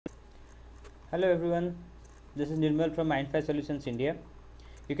Hello everyone, this is Nirmal from Mindfire Solutions India.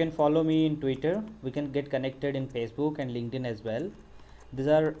 You can follow me in Twitter. We can get connected in Facebook and LinkedIn as well. These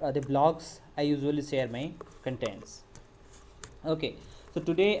are the blogs I usually share my contents. Okay, so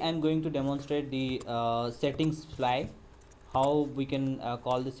today I'm going to demonstrate the settings fly, how we can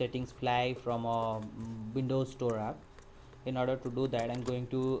call the settings fly from a Windows Store app. In order to do that, I'm going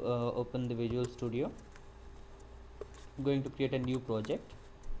to open the Visual Studio. I'm going to create a new project.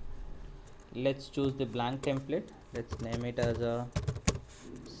 Let's choose the blank template. Let's name it as a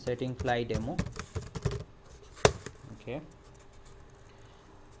setting fly demo. Okay,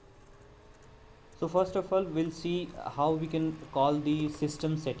 so first of all we'll see how we can call the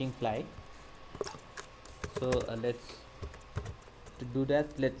system setting fly. So let's to do that,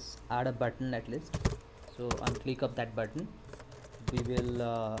 let's add a button at least. So on click of that button we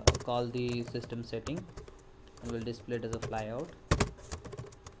will call the system setting and we'll display it as a flyout.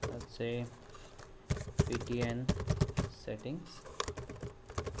 Let's say ptn settings.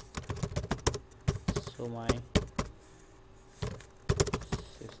 So my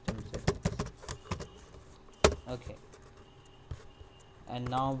system settings. Okay, and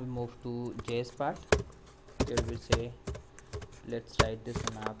now we move to JS part. Here we say let's write this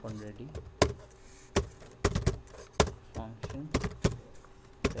map on ready function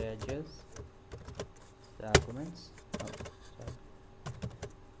pages documents.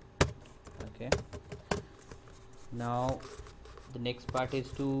 Okay, now the next part is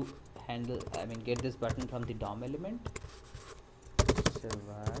to get this button from the DOM element.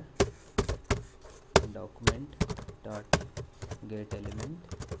 Server document dot get element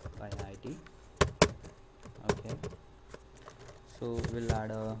by id. Okay, so we'll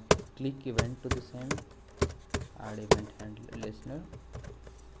add a click event to the same, add event handler listener,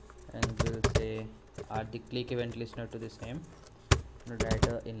 and we'll say add the click event listener to the same, and write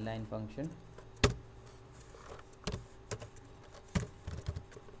a inline function.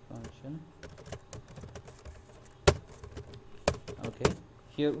 Okay,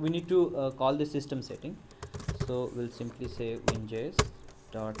 here we need to call the system setting, so we'll simply say winjs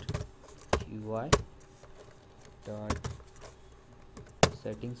dot ui dot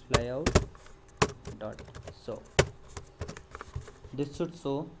settings flyout dot show. This should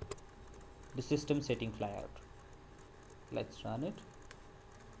show the system setting flyout. Let's run it.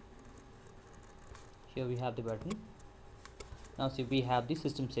 Here we have the button. Now see, we have the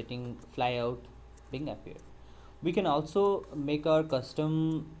system setting flyout being appeared. We can also make our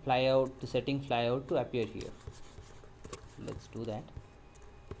custom flyout, the setting flyout, to appear here. Let's do that.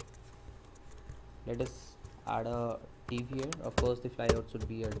 Let us add a div here. Of course the flyout should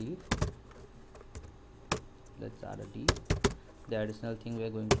be a div. Let's add a div. The additional thing we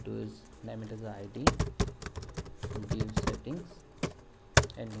are going to do is name it as id div settings,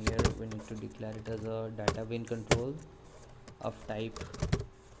 and here we need to declare it as a data bin control of type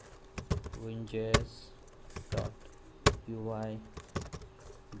winjs dot ui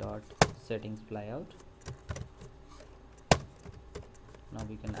dot settings flyout. Now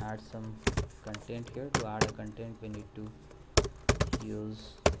we can add some content here. To add a content we need to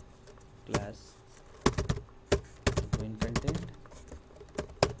use class win content.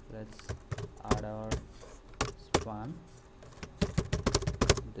 Let's add our span.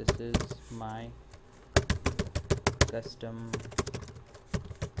 This is my custom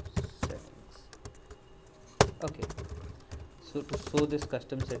settings. Okay, so to show this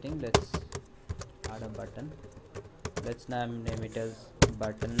custom setting, let's add a button. Let's now name it as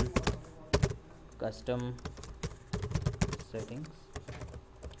button custom settings.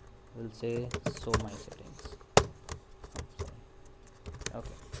 We'll say show my settings.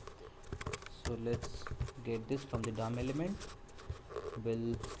 Okay, so let's get this from the DOM element.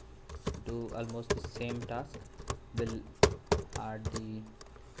 We'll do almost the same task. We'll add the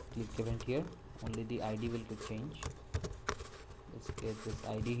click event here, only the id will get changed. Let's get this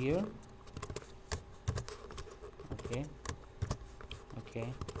id here. Okay,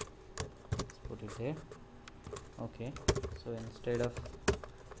 okay, let's put it there. Okay, so instead of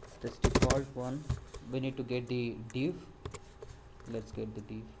this default one, we need to get the div. Let's get the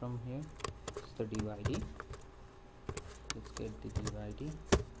div from here. It's the div id. Let's get the div id.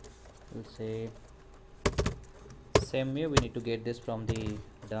 We'll say same way we need to get this from the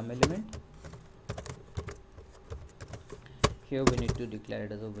DOM element. Here we need to declare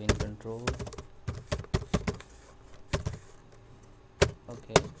it as a win control.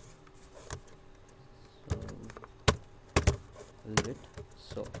 Okay, so leave it.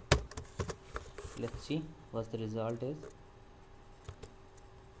 So let's see what the result is.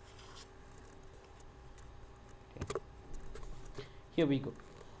 Okay, here we go.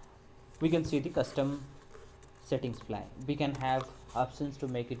 we can see the custom settings fly. We can have options to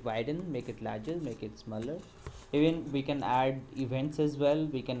make it widen, make it larger, make it smaller. Even we can add events as well.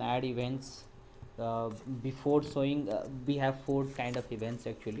 We can add events uh, before showing. We have four kind of events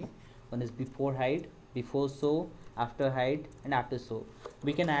actually. One is before hide, before show, after hide, and after show.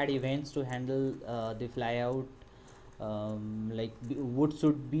 We can add events to handle the flyout, like what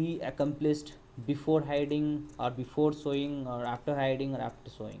should be accomplished before hiding or before showing or after hiding or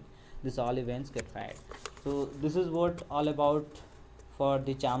after showing. This all events get fired. So this is what all about for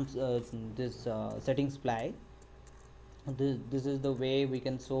the charms, this settings fly. This is the way we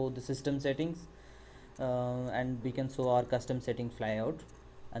can show the system settings, and we can show our custom settings flyout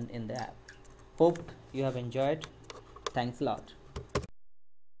and in the app. Hope you have enjoyed. Thanks a lot.